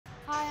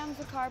Hi, I'm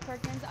Zachara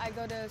Perkins. I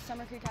go to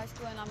Summer Creek High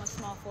School and I'm a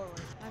small forward.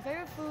 My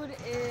favorite food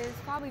is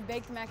probably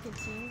baked mac and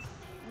cheese.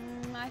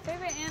 My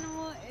favorite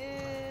animal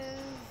is,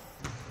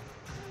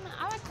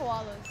 I like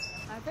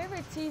koalas. My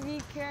favorite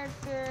TV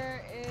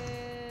character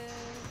is,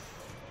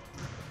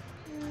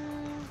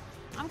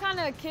 I'm kind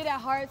of a kid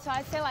at heart, so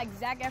I'd say like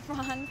Zac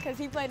Efron because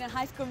he played in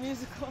High School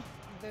Musical.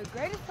 The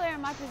greatest player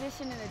in my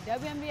position in the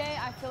WNBA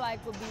I feel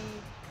like would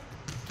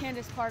be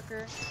Candace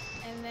Parker.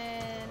 And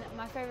then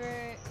my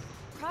favorite,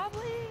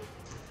 probably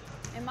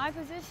in my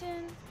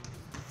position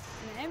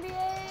in the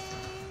NBA,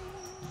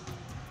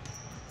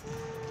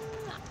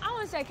 I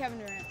want to say Kevin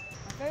Durant.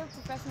 My favorite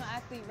professional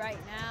athlete right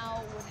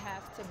now would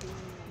have to be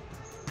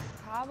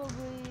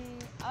probably,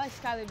 I like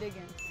Skylar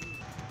Diggins.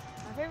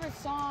 My favorite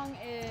song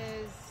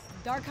is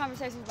Dark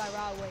Conversations by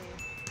Rod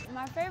Wave.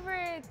 My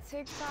favorite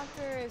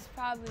TikToker is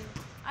probably,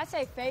 I'd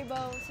say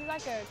Fabo. She's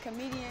like a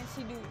comedian.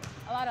 She do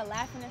a lot of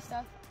laughing and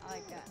stuff. I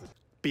like that.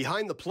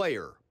 Behind the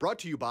Player, brought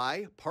to you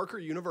by Parker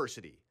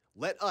University.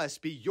 Let us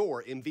be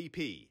your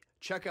MVP.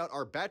 Check out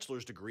our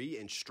bachelor's degree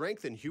in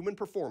strength and human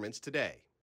performance today.